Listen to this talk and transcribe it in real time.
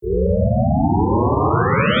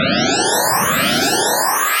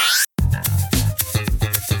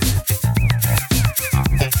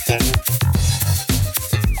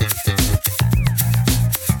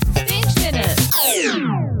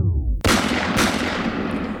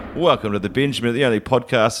Welcome to the Binge Minute, the only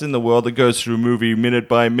podcast in the world that goes through movie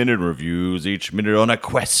minute-by-minute reviews, each minute on a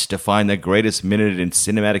quest to find the greatest minute in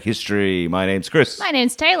cinematic history. My name's Chris. My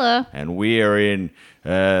name's Taylor. And we are in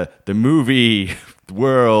the movie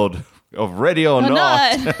world of Ready or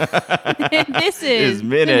Not. This is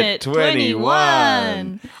minute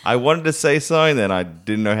 21. I wanted to say something, then I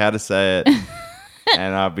didn't know how to say it.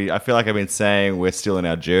 And I feel like I've been saying we're still in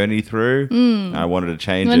our journey through. I wanted to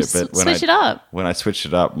change it, but when I switched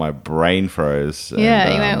it up, my brain froze.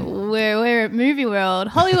 Yeah, you went, we're at Movie World,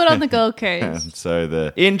 Hollywood on the Gold Coast. So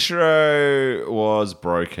the intro was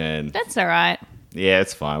broken. That's all right. Yeah,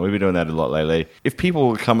 it's fine. We've been doing that a lot lately. If people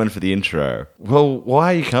were coming for the intro, well,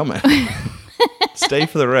 why are you coming? Stay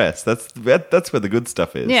for the rest. That's where the good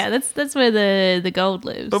stuff is. Yeah, that's where the gold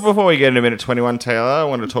lives. But before we get into minute 21, Taylor, I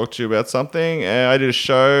want to talk to you about something. I did a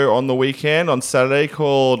show on the weekend, on Saturday,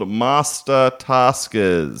 called Master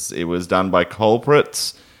Taskers. It was done by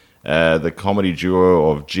Culprits, the comedy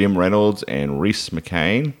duo of Jim Reynolds and Reese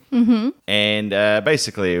McCain. Mm-hmm. And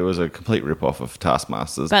basically, it was a complete rip-off of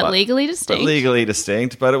Taskmasters. But legally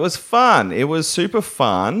distinct. But it was fun. It was super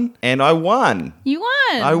fun. And I won. You won.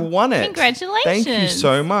 I won it. Congratulations. Thank you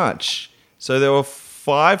so much. So there were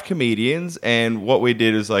 5 comedians, and what we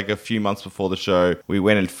did is like a few months before the show, we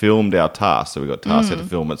went and filmed our tasks. So we got tasked to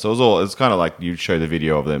film it. So it's kind of like you show the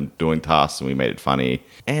video of them doing tasks, and we made it funny.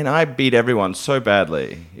 And I beat everyone so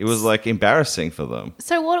badly. It was like embarrassing for them.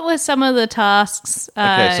 So what were some of the tasks?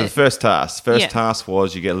 Okay, so the first task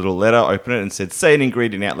was you get a little letter, open it, and said, say an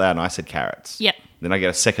ingredient out loud, and I said carrots. Yep. Then I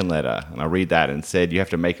get a second letter, and I read that and said, you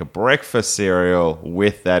have to make a breakfast cereal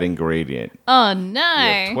with that ingredient. Oh, no.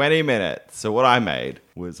 You have 20 minutes. So what I made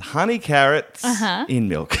was honey carrots in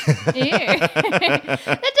milk. Ew. That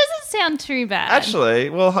doesn't sound too bad.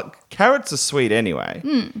 Actually, well, carrots are sweet anyway.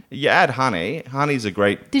 You add honey. Honey's a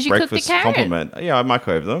great Did you breakfast cook the carrot? compliment. Yeah, I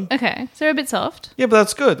microwave them. Okay, so they're a bit soft. Yeah, but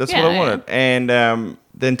that's good. That's what I Yeah. wanted. And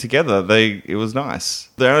then together, it was nice.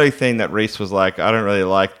 The only thing that Reese was like, I don't really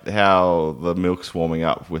like how the milk's warming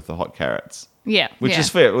up with the hot carrots. Yeah. Which is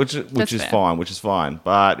fair, which is fine.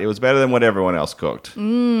 But it was better than what everyone else cooked.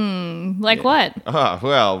 Like what? Oh,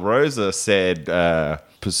 well, Rosa said,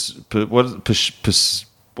 what's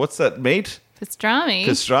that meat? Pastrami.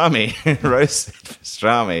 Pastrami. Rose said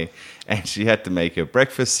pastrami. And she had to make a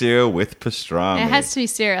breakfast cereal with pastrami. It has to be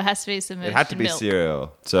cereal. It has to be submerged It had to be milk.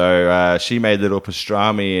 cereal. So she made little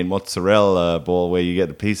pastrami and mozzarella ball where you get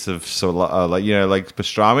a piece of like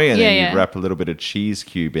pastrami, and then you wrap a little bit of cheese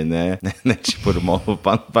cube in there, and then she put a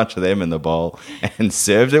bunch of them in the bowl and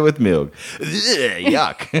served it with milk.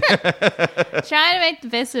 Yuck! Trying to make the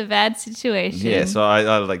best of a bad situation. Yeah, so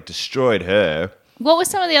I like destroyed her. What were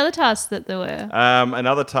some of the other tasks that there were?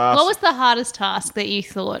 Another task. What was the hardest task that you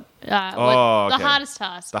thought? Okay. The hardest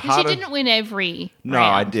task. Because you didn't win every No,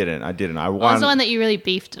 round. I didn't. I won. What was the one that you really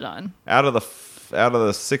beefed it on? Out of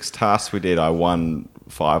the 6 tasks we did, I won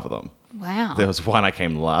 5 of them. Wow. There was one I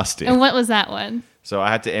came last in. And what was that one? So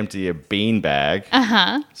I had to empty a bean bag.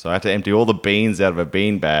 Uh-huh. So I had to empty all the beans out of a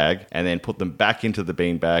bean bag and then put them back into the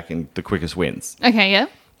bean bag, and the quickest wins. Okay, yeah.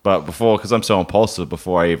 But because I'm so impulsive,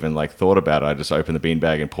 before I even thought about it, I just opened the bean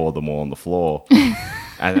bag and poured them all on the floor. And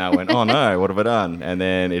then I went, oh no, what have I done? And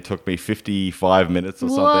then it took me 55 minutes or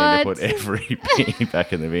something to put every bean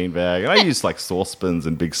back in the bean bag. And I used saucepans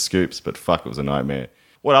and big scoops, but fuck, it was a nightmare.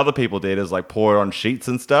 What other people did is pour it on sheets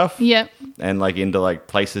and stuff. Yep. And into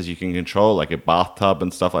places you can control, like a bathtub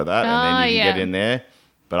and stuff like that. And then you can get in there.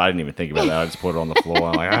 But I didn't even think about that. I just put it on the floor.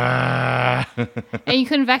 I'm like, ah. And you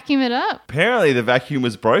couldn't vacuum it up? Apparently the vacuum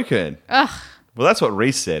was broken. Ugh. Well, that's what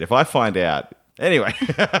Reese said. If I find out. Anyway.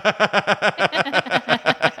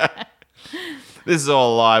 This is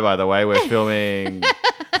all a lie, by the way. We're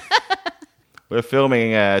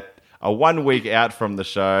filming a 1 week out from the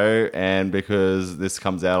show. And because this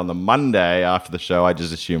comes out on the Monday after the show, I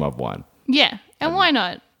just assume I've won. Yeah. And why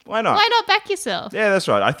not? Why not? Why not back yourself? Yeah, that's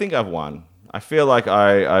right. I think I've won. I feel like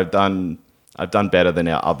I've done better than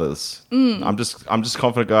our others. I'm just a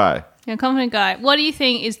confident guy. You're a confident guy. What do you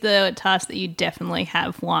think is the task that you definitely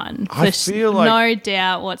have won? I feel like no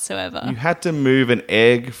doubt whatsoever. You had to move an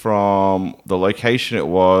egg from the location it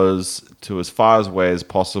was to as far away as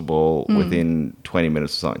possible within 20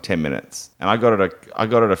 minutes or something, 10 minutes. And I got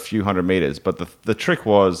it a few hundred meters. But the trick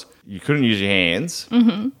was you couldn't use your hands.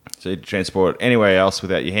 Mm-hmm. So you had to transport it anywhere else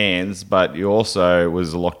without your hands. But you also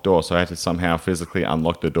was a locked door. So I had to somehow physically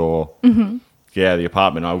unlock the door. Mm-hmm. Yeah, the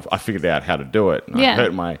apartment. I figured out how to do it. And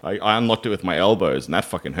I unlocked it with my elbows, and that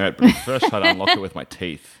fucking hurt. But first I tried to unlock it with my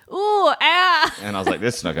teeth. Ooh, ah. And I was like,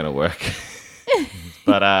 this is not going to work.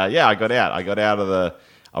 But I got out. I got out of the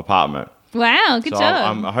apartment. Wow, good So job.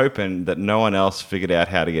 I'm hoping that no one else figured out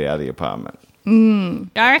how to get out of the apartment. I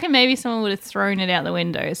reckon maybe someone would have thrown it out the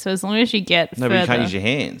window. So as long as you get No, further. but you can't use your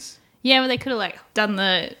hands. Yeah, but they could have like done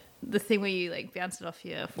the thing where you like bounce it off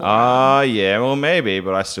your forearm. Ah, yeah, well, maybe,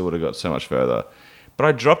 but I still would have got so much further. But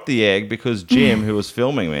I dropped the egg because Jim, who was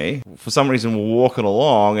filming me, for some reason were walking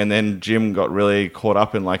along, and then Jim got really caught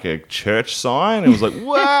up in like a church sign and was like,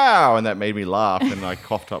 wow, and that made me laugh, and I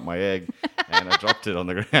coughed up my egg and I dropped it on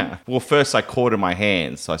the ground. Well, first I caught it in my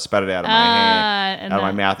hands, so I spat it out of my hand, out of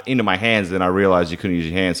my mouth, into my hands, then I realized you couldn't use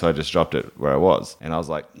your hands, so I just dropped it where I was. And I was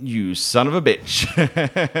like, you son of a bitch.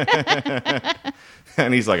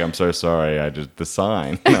 And he's like, I'm so sorry, the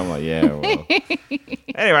sign. And I'm like, yeah, well.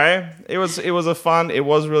 Anyway, it was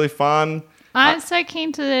really fun. I'm so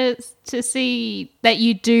keen to see that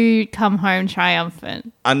you do come home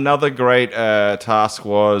triumphant. Another great task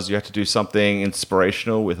was you had to do something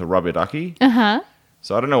inspirational with a rubber ducky. Uh-huh.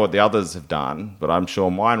 So I don't know what the others have done, but I'm sure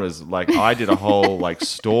mine was like, I did a whole like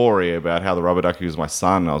story about how the rubber ducky was my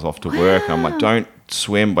son. And I was off to work. And I'm like, don't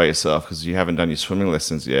swim by yourself because you haven't done your swimming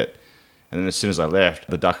lessons yet. And then as soon as I left,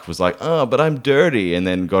 the duck was like, oh, but I'm dirty. And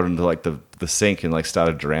then got into like the sink and like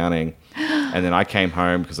started drowning. And then I came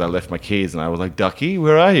home because I left my keys and I was like, Ducky,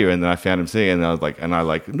 where are you? And then I found him sitting and I was like,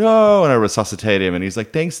 no. And I resuscitated him and he's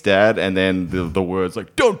like, thanks, Dad. And then the words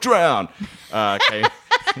like, don't drown,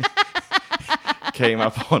 came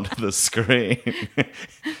up onto the screen.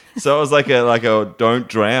 So it was like a don't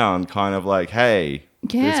drown kind of like, hey,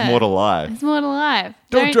 there's more to life. There's more to life.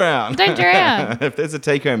 Don't drown. Don't drown. If there's a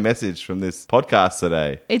take-home message from this podcast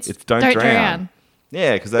today, it's don't drown.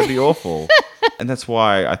 Yeah, because that'd be awful. And that's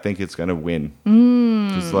why I think it's going to win.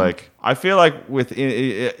 Because like I feel like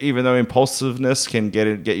even though impulsiveness can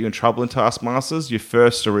get you in trouble in Taskmasters, your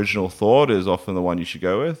first original thought is often the one you should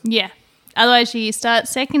go with. Yeah. Otherwise, you start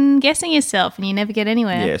second guessing yourself and you never get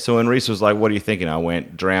anywhere. Yeah. So when Reese was like, "What are you thinking?" I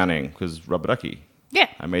went drowning because rubber ducky. Yeah.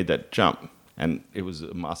 I made that jump. And it was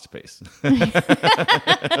a masterpiece.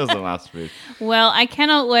 It was a masterpiece. Well, I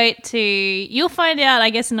cannot wait to... You'll find out,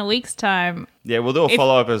 I guess, in a week's time. Yeah, we'll do a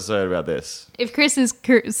follow-up episode about this. If Chris is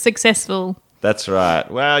successful. That's right.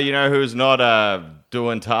 Well, you know who's not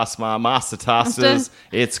doing master taskers?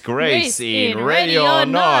 It's Grace in Ready or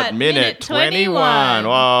Not, minute 21.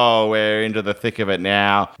 Whoa, we're into the thick of it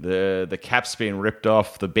now. The cap's been ripped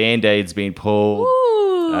off. The Band-Aid's been pulled. Ooh.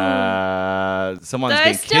 Someone's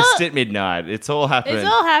been kissed at midnight. It's all happening. It's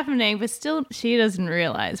all happening, but still she doesn't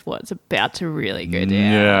realize what's about to really go down.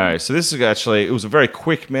 No. So this is actually, it was a very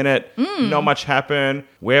quick minute. Not much happened.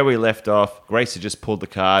 Where we left off, Grace had just pulled the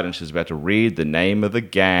card and she's about to read the name of the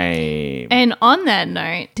game. And on that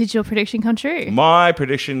note, did your prediction come true? My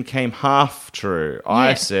prediction came half true. Yeah.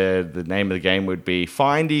 I said the name of the game would be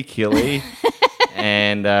Findy Killy.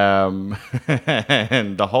 And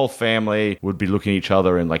and the whole family would be looking at each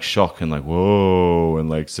other in like shock and like, whoa, and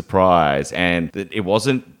like surprise. And it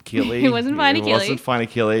wasn't Killy. It wasn't Findy Killy. It wasn't Findy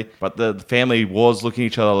Killy. But the family was looking at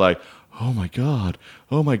each other like, oh my God.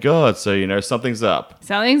 Oh my God. So, you know, something's up.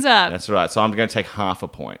 Something's up. That's right. So I'm going to take half a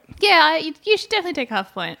point. Yeah, you should definitely take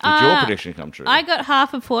half a point. Did your prediction come true? I got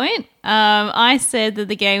half a point. I said that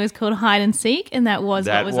the game was called Hide and Seek, and that was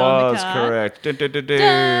what was on the card. Correct.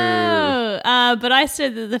 No. But I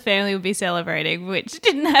said that the family would be celebrating, which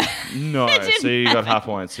didn't happen. No, so you got half a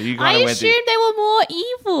point. So you I kind of assumed they were more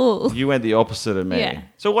evil. You went the opposite of me. Yeah.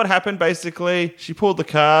 So what happened basically? She pulled the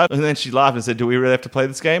card and then she laughed and said, do we really have to play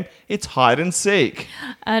this game? It's hide and seek.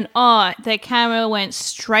 And the camera went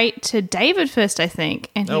straight to David first, I think.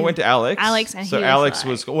 And No, it went to Alex. Alex, and so he was Alex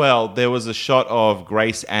like- there was a shot of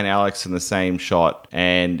Grace and Alex in the same shot,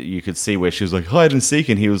 and you could see where she was like hide and seek,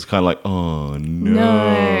 and he was kind of like, oh no.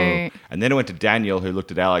 No. And then it went to Daniel, who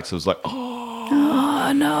looked at Alex, who was like,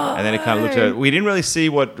 Oh, no. and then it kind of looked at. We didn't really see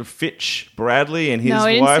what Fitch Bradley and his No,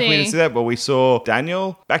 we didn't wife. see. We didn't see that, but we saw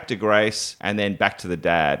Daniel back to Grace and then back to the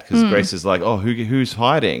dad because Grace is like, "Oh, who's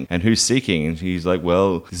hiding and who's seeking?" And he's like,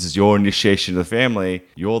 "Well, this is your initiation of the family.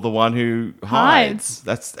 You're the one who hides."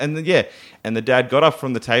 And the dad got up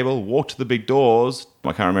from the table, walked to the big doors.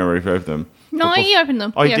 I can't remember if he opened them. No, he opened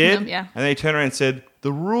them. Oh, he opened did. them, yeah. And then he turned around and said,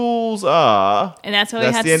 "The rules are." And that's what we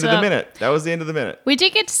had the to end of the stop. minute. That was the end of the minute. We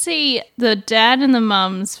did get to see the dad and the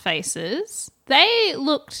mum's faces. They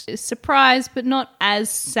looked surprised, but not as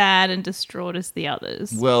sad and distraught as the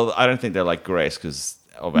others. Well, I don't think they're like Grace because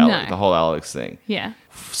of No. the whole Alex thing. Yeah.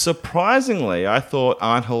 Surprisingly, I thought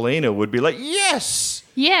Aunt Helena would be like, yes!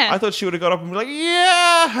 Yeah. I thought she would have got up and be like,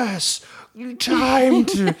 yes! Time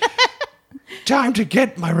time to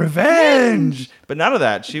get my revenge. But none of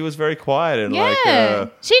that. She was very quiet and Yeah.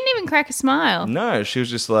 She didn't even crack a smile. no, she was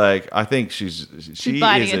just like, I think she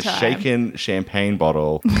biding is her a time. shaken champagne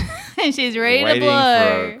bottle And she's ready to waiting for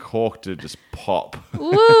a blow. cork to just pop.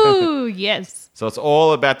 Woo, yes. So it's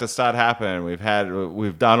all about to start happening.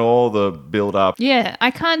 We've done all the build up. Yeah, I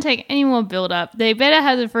can't take any more build up. They better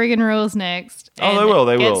have the friggin' rules next. Oh, they will,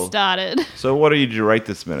 they get will. started. So what did you rate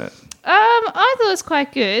this minute? I thought it was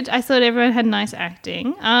quite good. I thought everyone had nice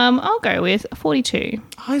acting. I'll go with 42.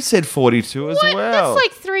 I said 42 as What? well. That's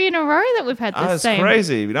like 3 in a row that we've had the That's same.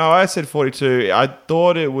 crazy. No, I said 42. I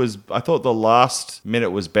thought the last minute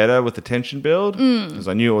was better with the tension build because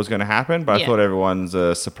I knew it was going to happen, but I Yeah. thought everyone's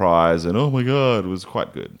surprise and oh my God was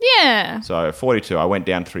quite good. Yeah. So 42, I went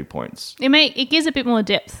down 3 points. It gives a bit more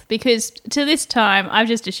depth because to this time I've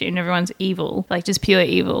just assumed everyone's evil, like just pure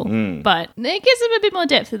evil. But it gives them a bit more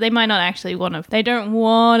depth that they might not actually want to. They don't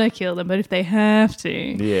want to kill them, but if they have to,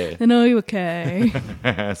 Yeah. then are you okay?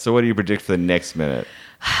 So what do you predict for the next minute?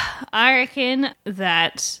 I reckon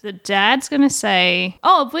that the dad's going to say,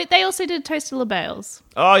 oh, but they also did Toast to LaBelle's.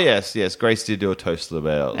 Oh, yes. Grace did do a toast to the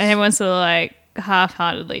bells. And everyone sort of like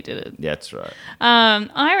half-heartedly did it. Yeah, that's right.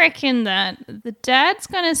 I reckon that the dad's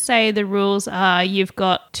going to say the rules are you've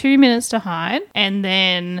got 2 minutes to hide and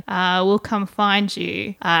then we'll come find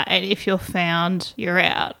you. And if you're found, you're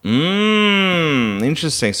out.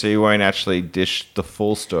 Interesting. So you won't actually dish the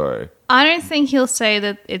full story. I don't think he'll say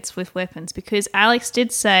that it's with weapons because Alex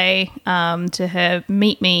did say to her,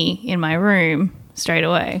 meet me in my room straight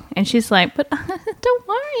away. And she's like, but don't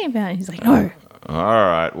worry about it. He's like, no. All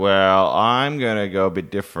right. Well, I'm going to go a bit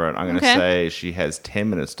different. I'm going to Okay. say she has 10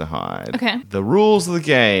 minutes to hide. Okay. The rules of the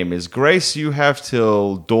game is, Grace, you have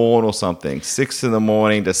till dawn or something, 6 in the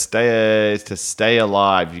morning to stay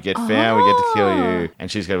alive. You get found, we get to kill you. And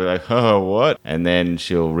she's going to be like, oh, what? And then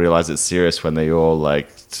she'll realize it's serious when they all like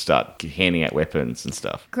start handing out weapons and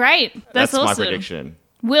stuff. Great. That's awesome. my prediction.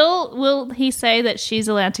 Will he say that she's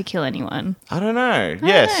allowed to kill anyone? I don't know. know.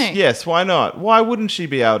 Yes. Why not? Why wouldn't she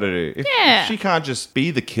be able to do? If Yeah. she can't just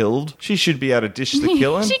be the killed, she should be able to dish the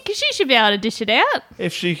killing. she should be able to dish it out.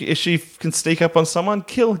 If she can sneak up on someone,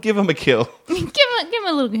 give him a kill. give him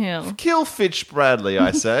a little kill. Kill Fitch Bradley,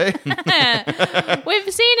 I say.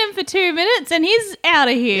 We've seen him for 2 minutes and he's out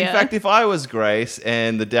of here. In fact, if I was Grace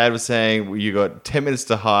and the dad was saying, well, you got 10 minutes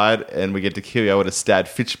to hide and we get to kill you, I would have stabbed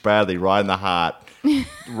Fitch Bradley right in the heart,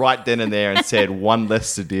 right then and there, and said, one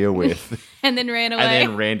less to deal with. and then ran away. And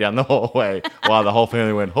then ran down the hallway while the whole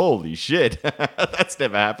family went, holy shit, that's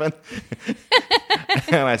never happened.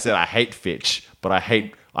 And I said, I hate Fitch, but I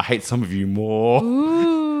hate some of you more.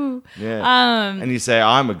 Ooh. Yeah. And you say,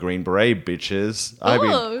 I'm a Green Beret, bitches.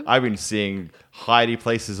 Ooh. I've been seeing hidey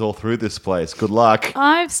places all through this place. Good luck.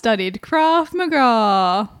 I've studied Krav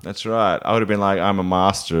Maga. That's right. I would have been like, I'm a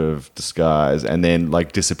master of disguise, and then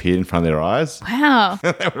like disappeared in front of their eyes. Wow.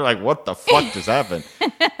 They were like, what the fuck just happened?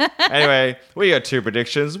 Anyway, we got 2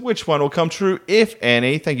 predictions. Which one will come true, if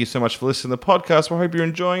any? Thank you so much for listening to the podcast. We hope you're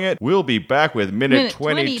enjoying it. We'll be back with minute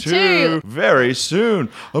 22 very soon.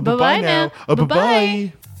 Bye-bye now.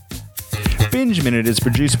 Bye-bye. Binge Minute is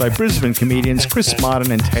produced by Brisbane comedians Chris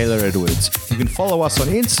Martin and Taylor Edwards. You can follow us on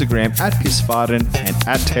Instagram at Pissfarden and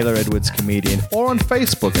at Taylor Edwards Comedian, or on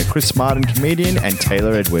Facebook at Chris Martin Comedian and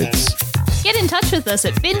Taylor Edwards. Get in touch with us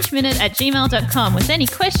at bingeminute@gmail.com with any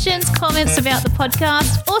questions, comments about the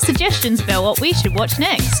podcast, or suggestions about what we should watch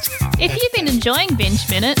next. If you've been enjoying Binge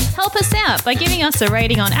Minute, help us out by giving us a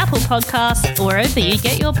rating on Apple Podcasts or wherever you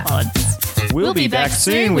get your pods. We'll be back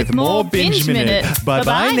soon with more Binge Minute.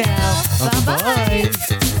 Bye-bye now. Bye-bye.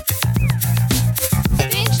 Bye-bye.